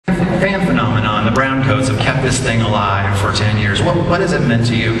fan phenomenon. The Browncoats have kept this thing alive for 10 years. What has it meant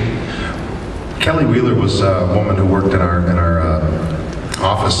to you? Kelly Wheeler was a woman who worked in our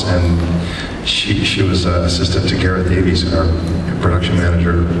office, and she was assistant to Garrett Davies, our production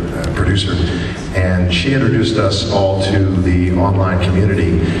manager, producer, and she introduced us all to the online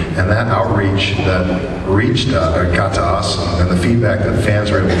community, and that outreach that got to us, and the feedback that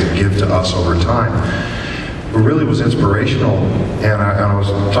fans were able to give to us over time really was inspirational. And I was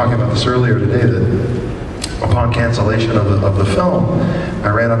talking about this earlier today, that upon cancellation of the film, I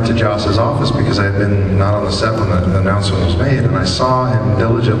ran up to Joss's office because I had been not on the set when the announcement was made, and I saw him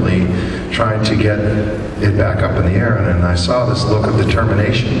diligently trying to get it back up in the air, and I saw this look of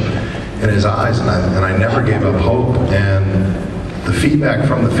determination in his eyes, and I never gave up hope. And the feedback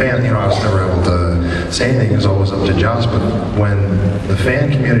from the fan, I was never able to say anything, it was always up to Joss, but when the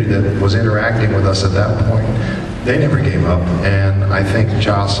fan community that was interacting with us at that point, they never gave up, and I think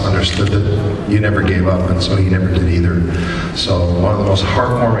Joss understood that you never gave up, and so he never did either. So one of the most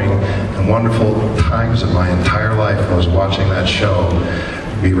heartwarming and wonderful times of my entire life was watching that show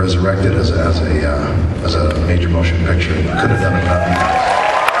be resurrected as a major motion picture. Couldn't have done it better.